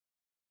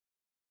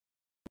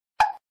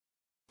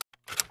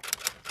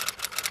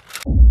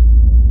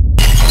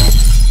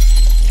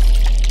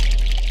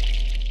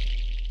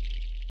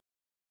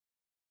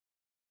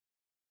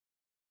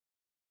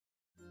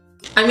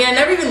I mean, I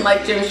never even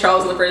liked James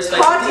Charles in the first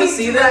place. Did you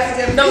see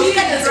that? No,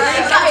 guys,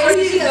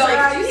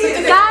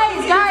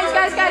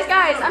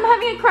 I'm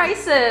having a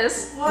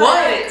crisis.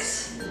 What?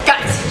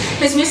 Guys,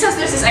 Miss Muse says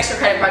there's this extra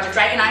credit project,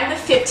 right? And I have a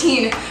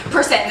 15% in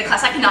the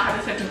class. I cannot have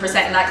a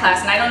 15% in that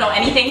class, and I don't know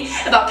anything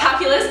about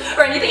calculus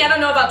or anything. I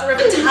don't know about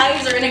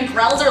derivatives or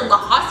integrals or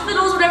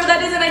hospitals, whatever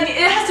that is, and it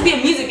has to be a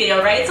music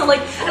video, right? So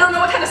like, I don't know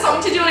what kind of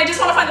song to do, and I just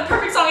want to find the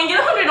perfect song and get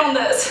 100 on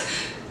this.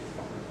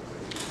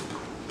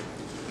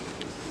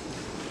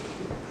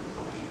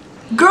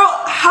 Girl,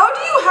 how do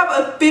you have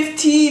a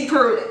 15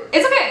 per?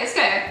 It's okay, it's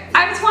okay.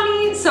 I have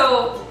 20,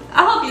 so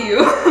I'll help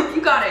you.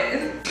 You got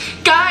it.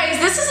 Guys,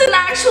 this is an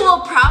actual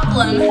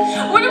problem.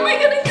 What am I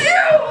gonna do?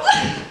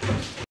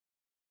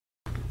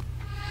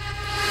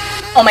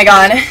 Oh my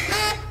god.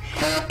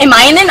 Am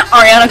I in an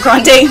Ariana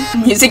Grande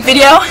music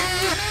video?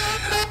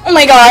 Oh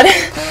my god.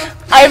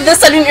 I have the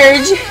sudden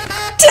urge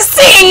to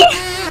sing!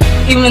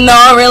 Even though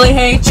I really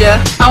hate ya,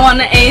 I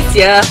wanna ace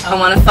ya. I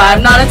want a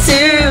 5, not a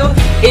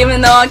 2.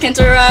 Even though I can't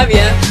derive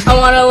ya, I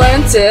wanna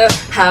learn to.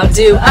 How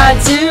do I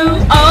do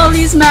all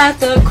these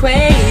math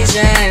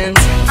equations?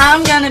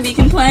 I'm gonna be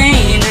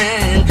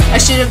complaining. I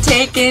should have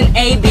taken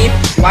AB.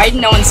 Why did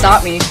no one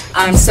stop me?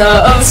 I'm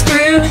so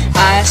screwed.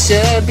 I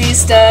should be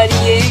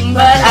studying,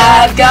 but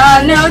I've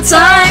got no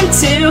time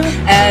to.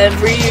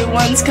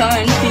 Everyone's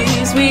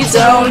confused. We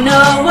don't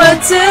know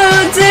what to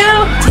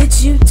do. Did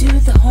you do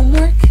the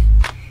homework?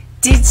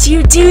 Did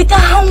you do the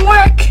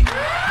homework?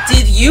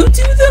 Did you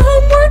do the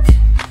homework?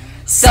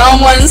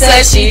 Someone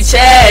says she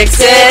checks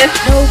it.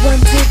 No one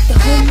did the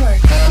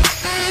homework.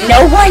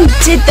 No one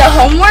did the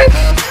homework?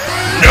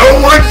 No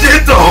one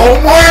did the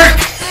homework!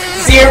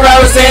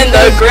 Zeros in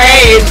the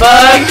grade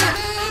book.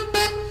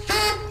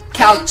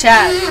 Calc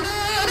chat.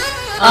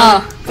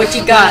 What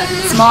you got?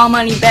 Small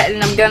money betting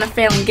I'm gonna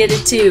fail and get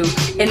it too.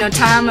 In no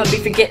time I'll be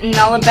forgetting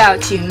all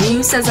about you.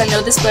 Muse says I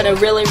know this, but I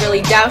really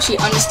doubt she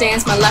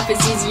understands my life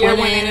is easier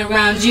when it's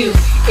around you.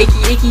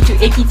 Icky, too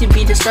icky to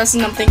be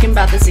distressing. I'm thinking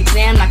about this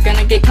exam, not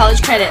gonna get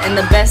college credit. And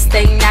the best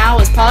thing now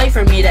is probably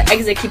for me to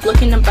exit. Keep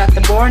looking up at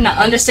the board, not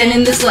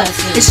understanding this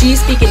lesson. Is she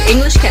speaking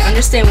English? Can't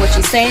understand what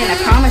she's saying. I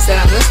promise that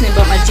I'm listening,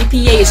 but my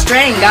GPA is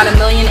straying. Got a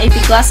million AP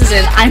classes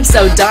and I'm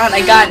so done.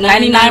 I got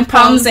 99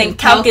 problems and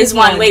calc is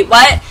 1. Wait,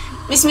 what?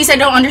 Miss Muse, I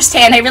don't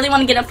understand. I really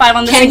want to get a 5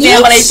 on this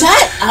exam, but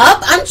shut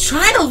up? I'm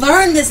trying to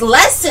learn this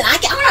lesson. I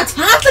don't have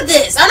time for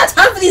this. I don't have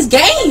time for these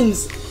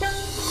games.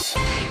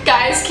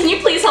 Guys, can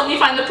you please help me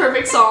find the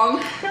perfect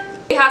song?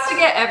 It has to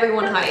get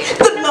everyone hyped.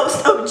 The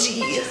most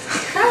OG.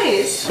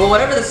 Guys. Well,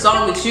 whatever the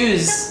song we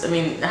choose, I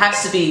mean, it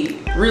has to be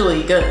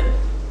really good.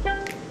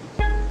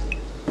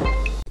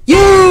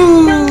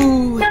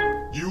 You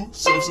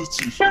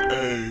substitution,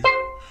 A.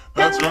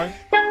 That's right.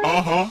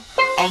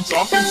 I'm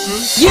talking to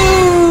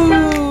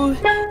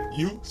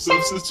you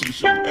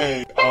substitution,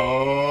 A.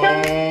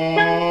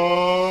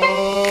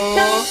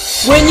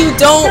 When you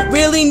don't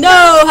really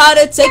know how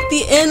to take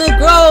the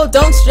integral,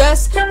 don't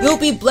stress, you'll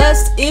be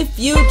blessed if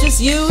you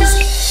just use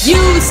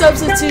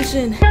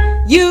substitution,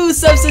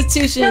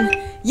 substitution,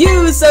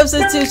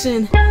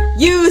 substitution,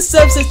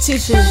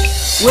 substitution.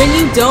 When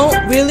you don't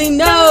really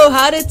know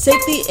how to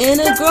take the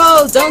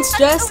integral, don't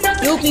stress,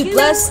 you'll be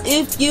blessed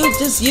if you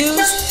just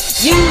use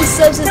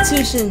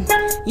substitution,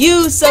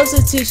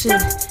 substitution,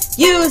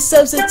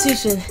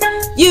 substitution,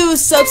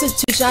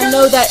 substitution. I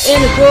know that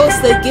integrals,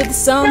 they give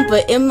some,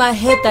 but in my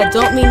head that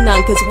don't mean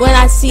none. Cause when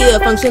I see a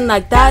function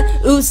like that,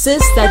 ooh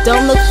sis, that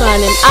don't look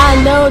fun. And I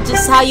know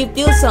just how you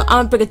feel, so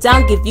I'll break it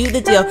down, give you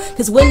the deal.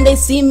 Cause when they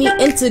see me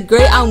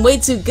integrate, I'm way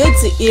too good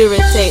to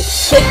irritate.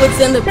 Take what's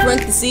in the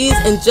parentheses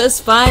and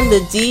just find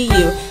the du.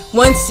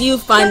 Once you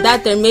find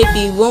that, there may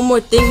be one more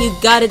thing you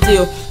gotta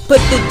do. Put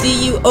the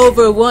du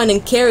over 1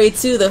 and carry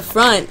to the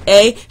front,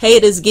 eh?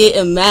 Haters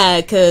getting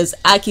mad cause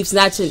I keep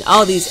snatching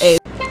all these A's.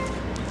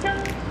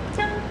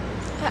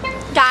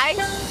 Guys?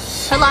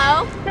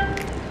 Hello?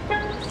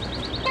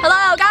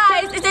 Hello,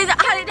 guys?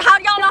 How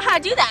do y'all know how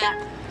to do that?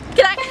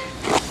 Can I?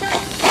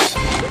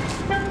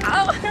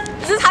 Oh,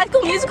 is this High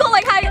School Musical?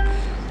 Like, how y'all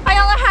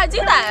know how to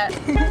do that?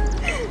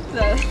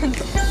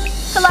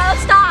 Hello,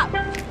 stop.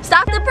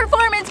 Stop the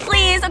performance,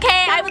 please,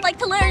 okay? I would like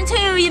to learn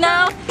too, you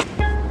know?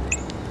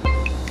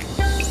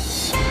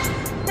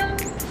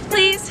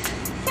 Please.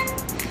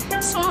 I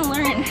just want to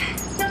learn.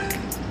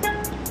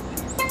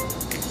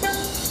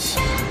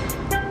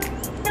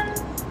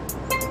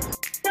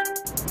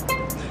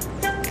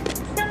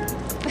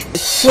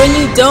 When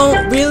you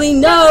don't really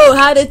know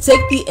how to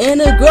take the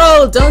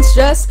integral, don't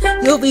stress,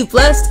 you'll be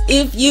blessed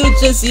if you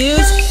just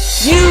use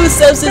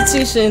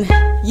substitution,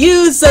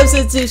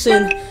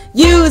 substitution,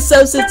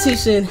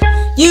 substitution,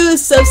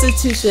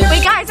 substitution.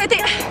 Wait, guys, I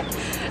think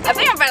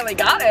I finally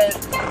got it.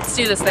 Let's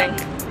do this thing.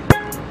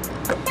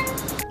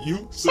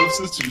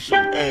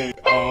 Substitution, A.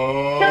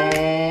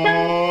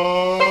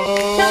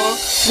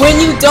 When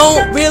you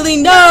don't really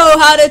know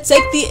how to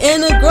take the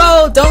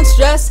integral, don't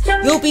stress,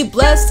 you'll be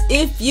blessed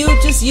if you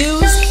just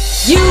use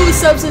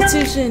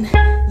substitution,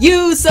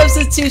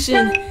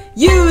 substitution,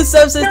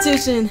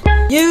 substitution,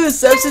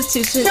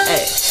 substitution,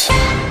 A.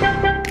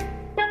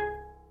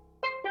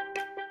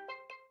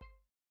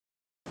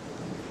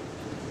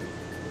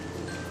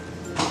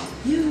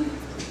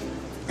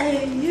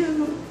 Hey,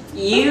 you.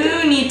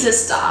 You need to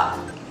stop.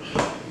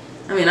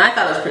 I mean, I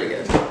thought it was pretty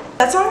good.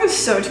 That song is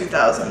so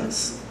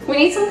 2000s. We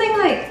need something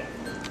like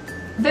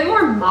a bit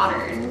more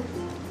modern.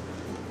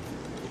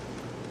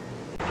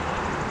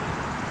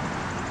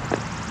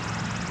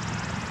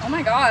 Oh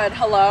my god,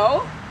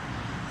 hello?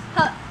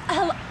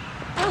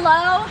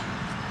 Hello?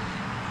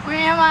 Where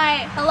am I?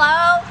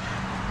 Hello?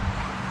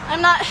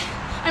 I'm not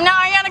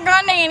Ariana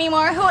Grande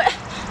anymore. Who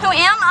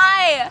am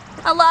I?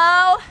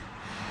 Hello?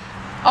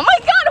 Oh my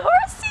god,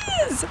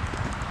 horses!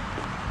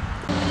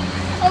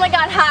 Oh my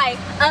god, hi.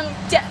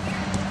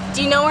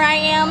 Do you know where I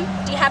am?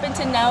 Do you happen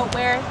to know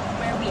where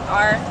we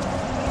are?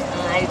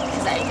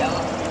 Because I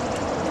don't.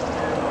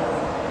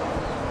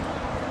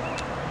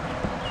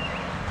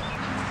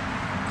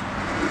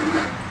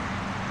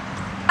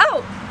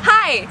 Oh,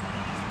 hi!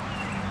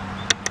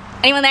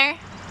 Anyone there?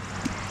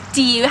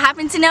 Do you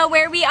happen to know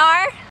where we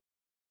are?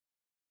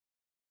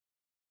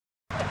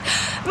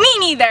 Me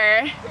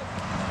neither!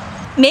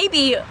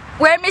 Maybe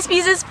we're at Miss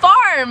Muse's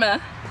farm!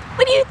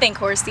 What do you think,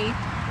 horsey?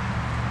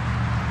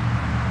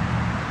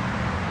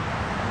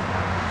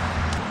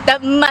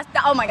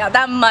 Oh my god,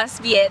 that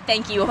must be it.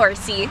 Thank you,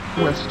 horsey.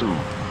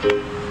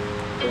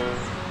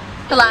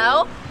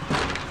 Hello?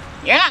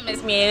 You're not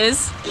Miss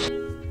Muse.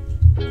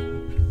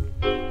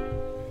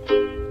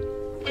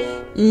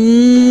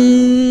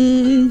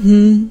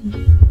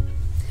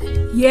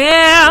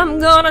 Yeah, I'm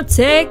gonna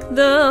take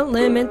the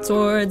limit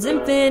towards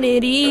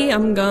infinity.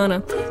 I'm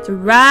gonna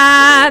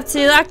drive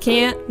till I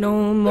can't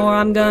no more.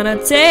 I'm gonna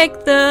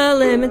take the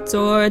limit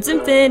towards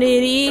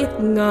infinity.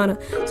 I'm gonna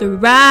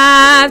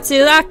drive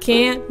till I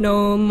can't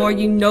no more.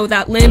 You know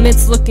that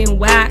limit's looking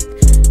whack.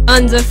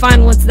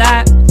 Undefined, what's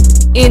that?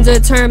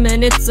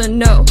 Indeterminate, it's a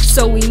no,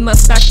 so we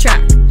must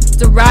backtrack.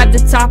 Derive the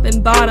top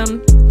and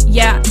bottom,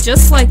 yeah,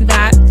 just like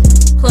that.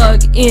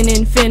 Plug in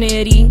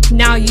infinity,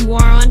 now you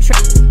are on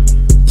track.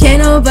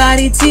 Can't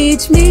nobody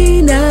teach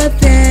me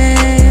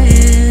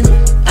nothing.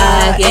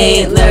 I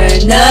ain't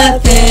learned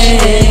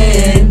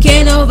nothing.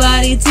 Can't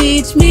nobody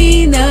teach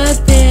me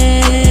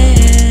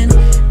nothing.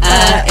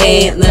 I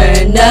ain't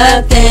learned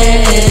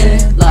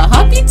nothing. La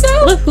hopito,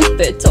 la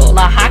hoopito,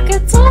 la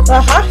hackato,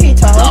 La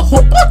hahito. la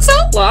hoopito,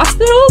 la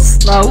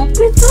hospitals, la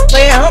hoopito,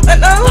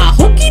 la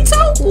hookito,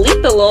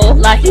 lipilo,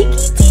 la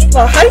hikiti,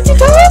 La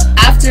hahito.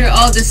 After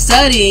all the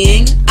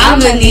studying,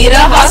 I'ma need a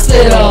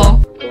hospital.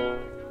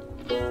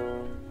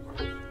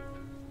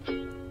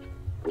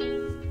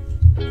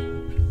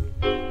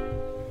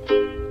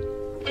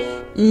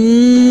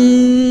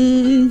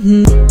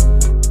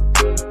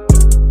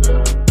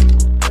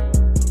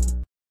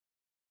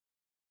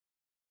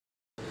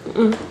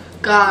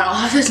 God,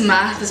 all of this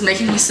math is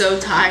making me so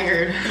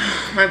tired.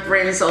 My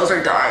brain cells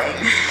are dying.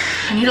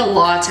 I need a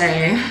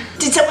latte.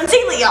 Did someone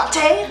say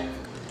latte?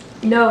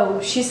 No,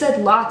 she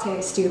said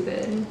latte,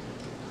 stupid.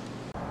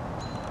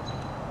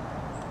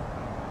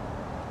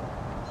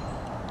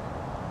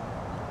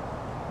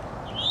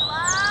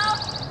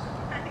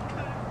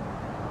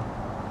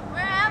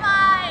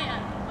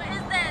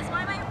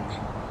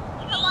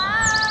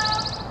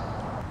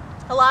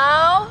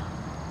 Hello?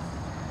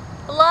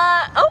 Hello?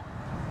 Oh!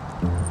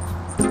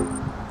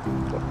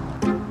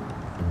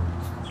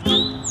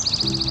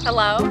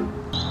 Hello?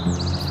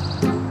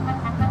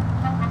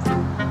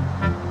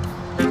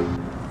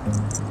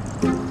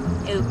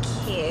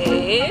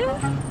 Okay.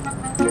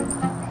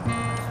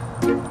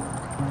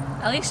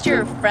 At least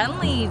you're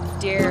friendly,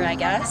 dear, I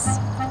guess.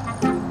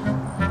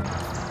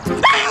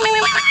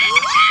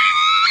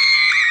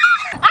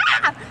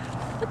 Ah!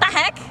 What the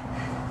heck?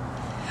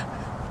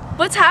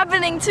 What's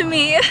happening to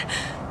me?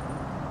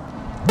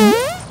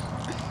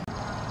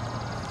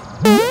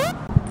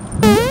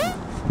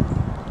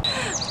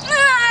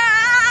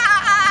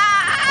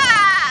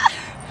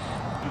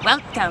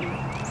 Welcome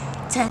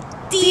to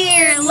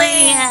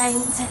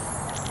Deerland.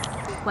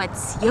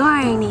 What's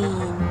your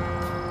name?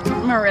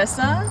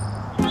 Marissa?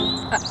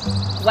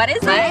 What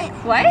is it?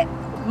 What?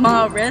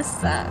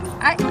 Marissa.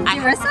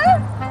 Marissa?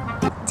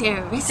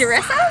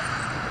 Marissa?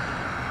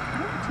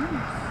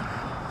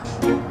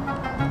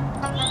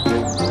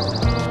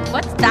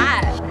 What's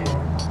that?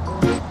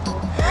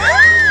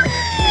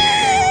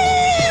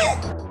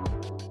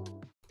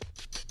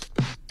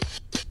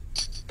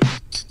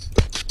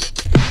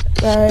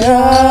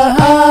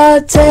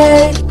 Latte.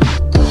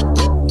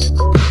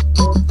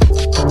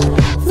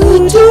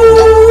 Voodoo.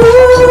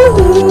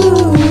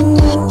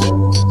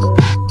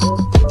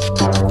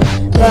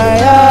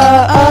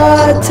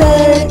 Latte.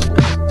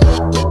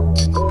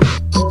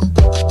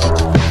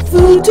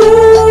 Voodoo.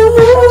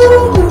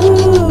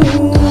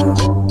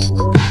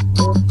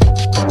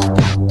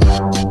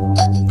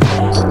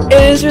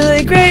 It is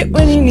really great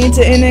when you need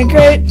to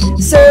integrate,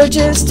 so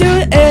just do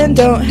it and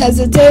don't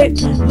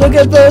hesitate. Look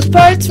at both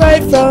parts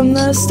right from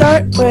the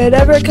start.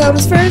 Whatever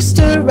comes first,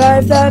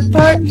 derive that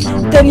part.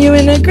 Then you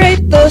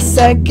integrate the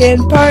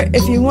second part.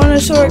 If you want a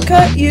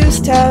shortcut, use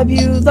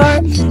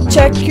tabular.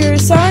 Check your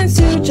signs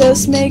to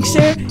just make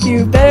sure.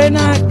 You better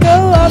not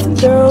go off and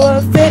throw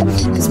a fit,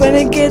 cause when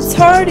it gets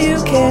hard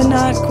you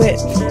cannot quit.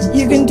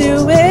 You can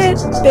do it,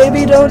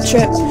 baby, don't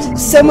trip.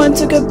 Someone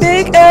took a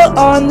big L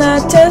on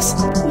that test.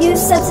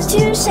 Use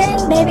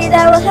substitution, maybe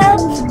that will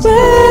help.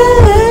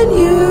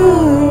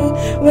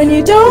 When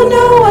you don't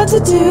know what to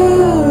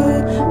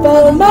do,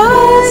 follow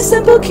my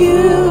simple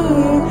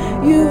cue.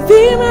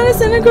 UV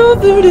minus integral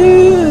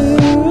voodoo.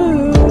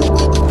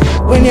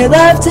 When you're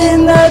left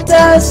in the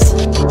dust,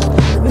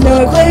 with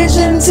no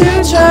equation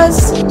to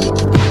trust,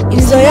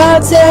 use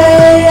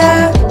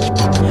Ayate.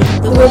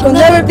 The work will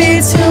never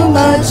be too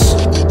much.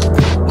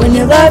 When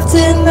you're left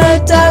in the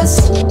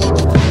dust,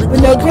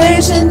 with no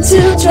equation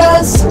to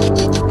trust,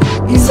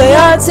 use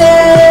Ayate.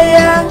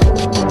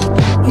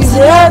 Use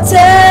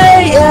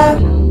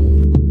Ayate.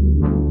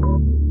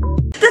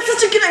 That's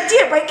such a good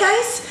idea, right,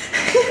 guys?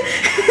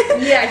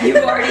 Yeah, you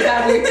already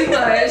had way too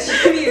much.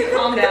 You need to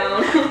calm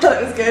down.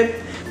 That was good.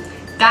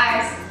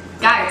 Guys,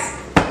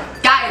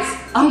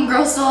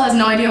 girl still has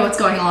no idea what's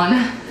going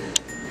on.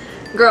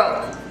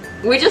 Girl,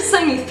 we just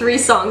sang you 3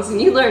 songs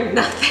and you learned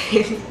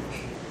nothing.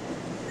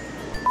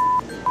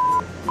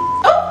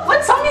 Oh,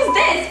 what song is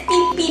this?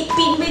 Beep, beep,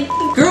 beep, beep,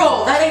 beep.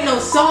 Girl, that ain't no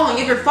song.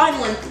 You have your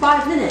final in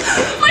 5 minutes.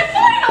 My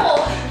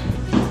final!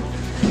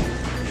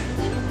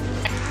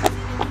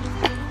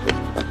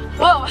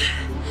 Whoa,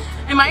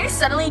 am I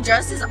suddenly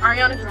dressed as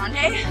Ariana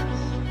Grande?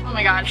 Oh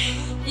my god.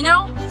 You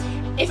know,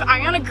 if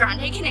Ariana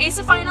Grande can ace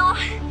a final,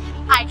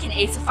 I can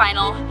ace a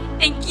final.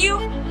 Thank you.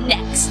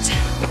 Next.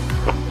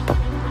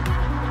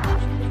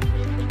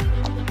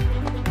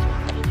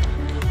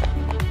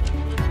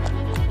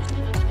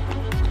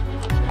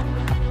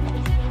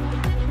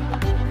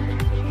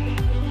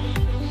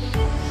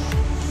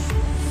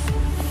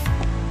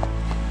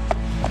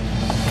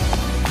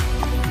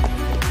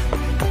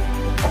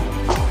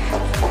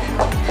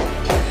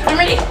 I'm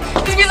ready.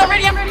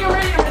 I'm ready.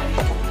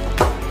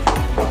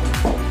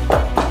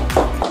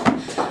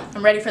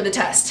 I'm ready for the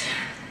test.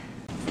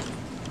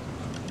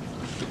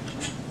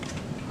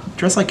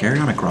 Dressed like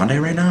Ariana Grande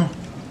right now?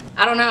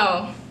 I don't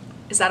know.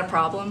 Is that a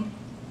problem?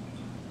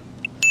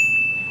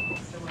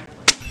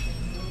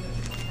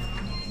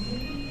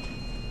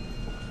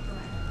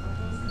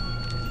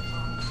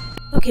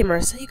 Okay,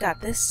 Marissa, you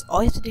got this.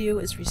 All you have to do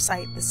is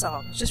recite the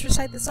song. Just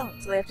recite the song.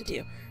 That's all you have to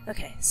do.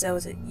 Okay, so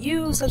is it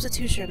you,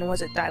 substitution, or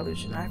was it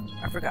dilution? I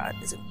forgot.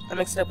 I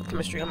mixed it up with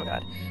chemistry. Oh my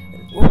god.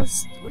 And what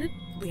did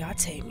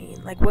liate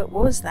mean? Like, what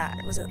was that?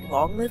 Was it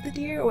long live the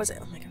deer, or was it?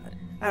 Oh my god.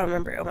 I don't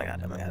remember. Oh my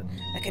god.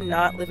 I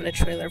cannot live in a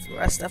trailer for the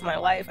rest of my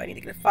life. I need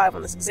to get a 5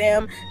 on this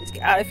exam. I need to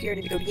get out of here. I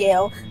need to go to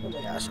Yale. Oh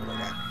my gosh. Oh my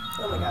god.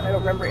 Oh my god. I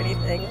don't remember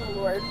anything. Oh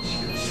lord.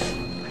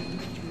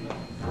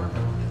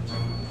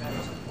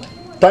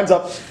 Time's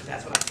up.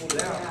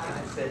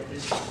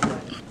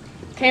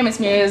 Okay, Miss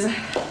Muse.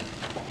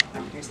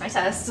 Here's my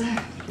test.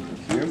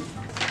 Thank you.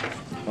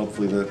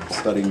 Hopefully the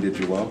studying did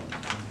you well.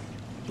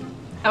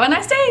 Have a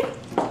nice day.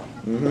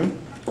 Mm-hmm.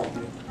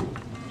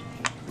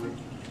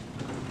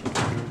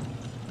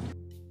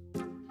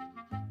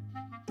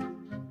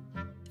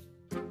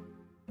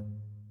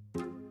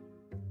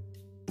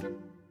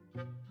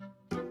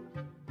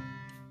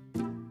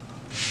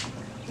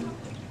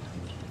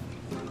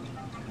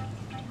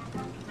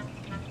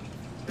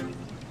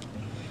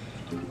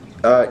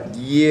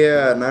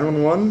 Yeah,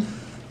 911.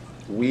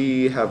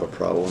 We have a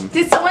problem.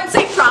 Did someone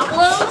say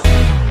problems?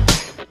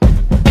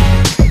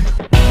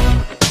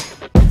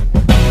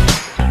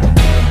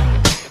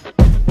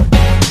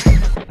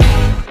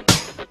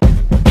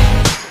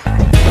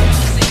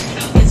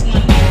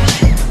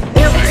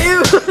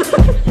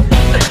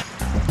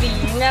 Do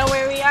you know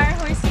where we are,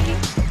 horsey?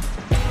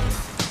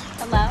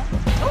 Hello?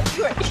 Oh,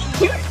 you are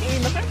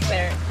eating the hook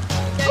there.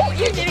 Oh,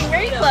 you're getting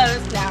very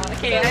close now.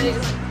 Okay, I just...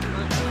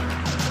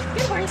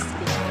 Good horse.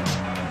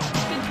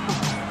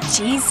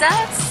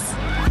 Jesus.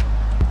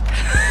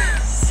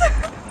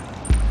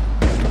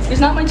 There's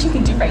not much you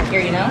can do right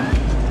here, you know?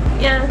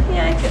 Yeah,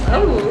 I could.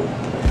 Oh.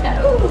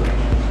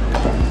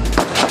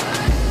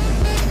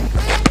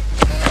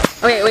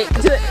 Okay, wait.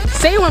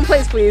 Stay in one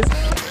place, please.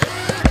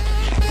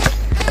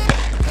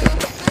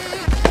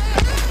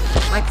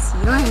 What's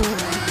your name?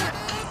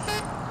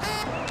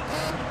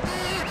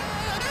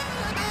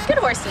 Good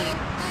horsey.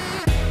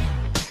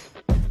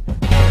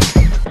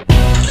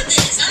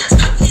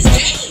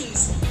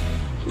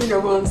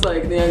 Everyone's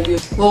like the idea.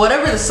 Well,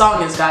 whatever the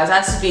song is, guys, it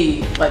has to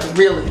be like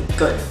really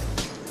good.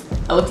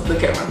 I looked at the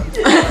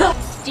camera.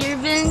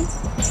 Steven.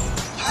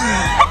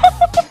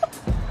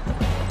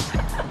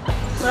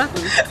 What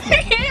happened?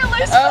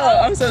 Oh,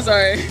 I'm so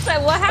sorry. So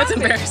what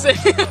happened? That's embarrassing.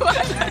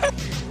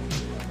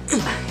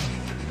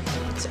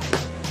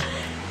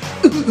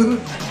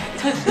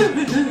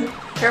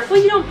 Careful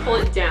you don't pull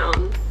it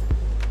down.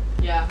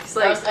 Yeah. It's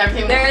like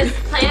everything. there's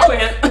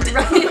plants.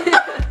 Right.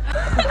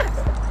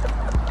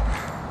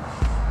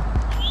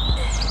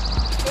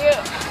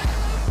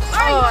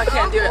 Oh, I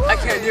can't do it. I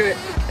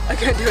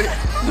can't do it.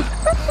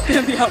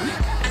 Let me help me.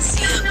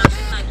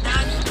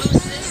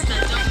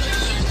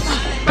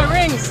 My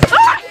rings.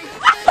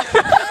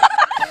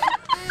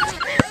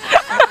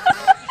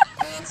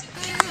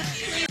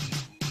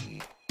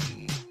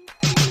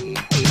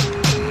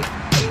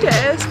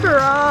 Tess,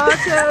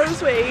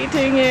 Grotto's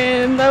waiting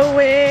in the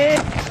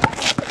wind.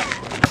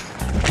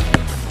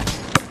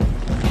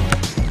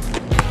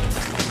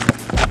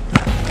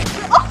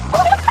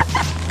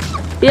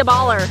 Be a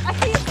baller. I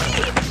can't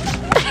see.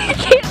 I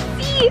can't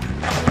see.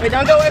 Wait,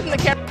 don't go away from the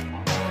camera.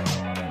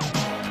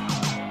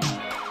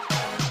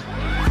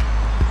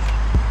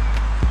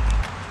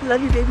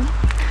 Love you, baby.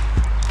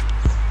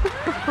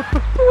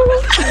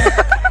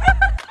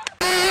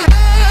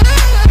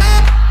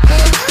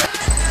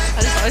 I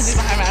just always be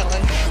behind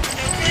Madeline.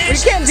 We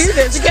can't do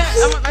this. We can't.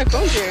 I want my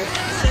phone here.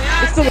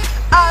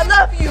 I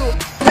love you,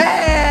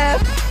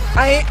 math.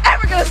 I ain't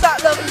ever gonna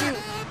stop loving you,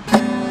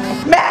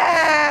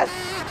 math.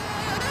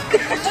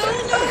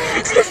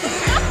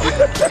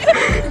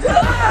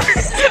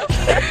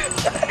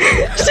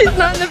 She's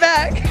not in the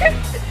back.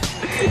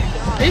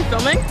 Are you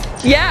filming?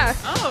 Yeah.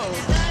 Oh.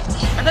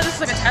 I thought this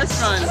was like a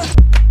test run.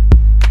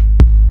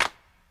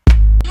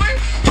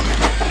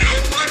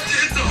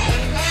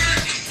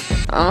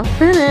 I'll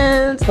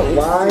finish.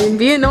 Line.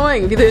 Be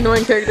annoying. Be the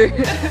annoying character.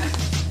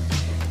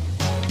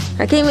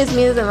 I came with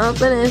Muse and I'll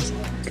finish.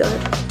 Go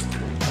ahead.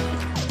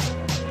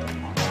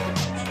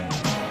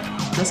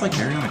 Dressed like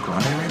Ariana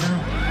Grande right now?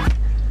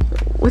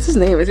 What's his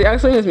name? Is he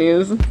actually his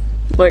Muse?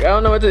 Like, I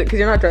don't know what to, because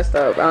you're not dressed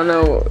up. I don't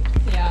know.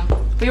 Yeah.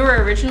 We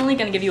were originally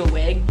gonna give you a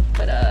wig,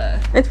 but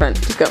It's fine.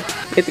 Just go.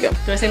 Get to go.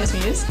 do I say Miss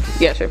Muse?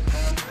 Yeah, sure.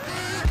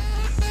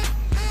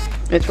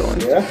 It's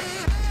rolling. Yeah.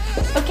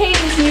 Okay,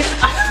 Miss Muse.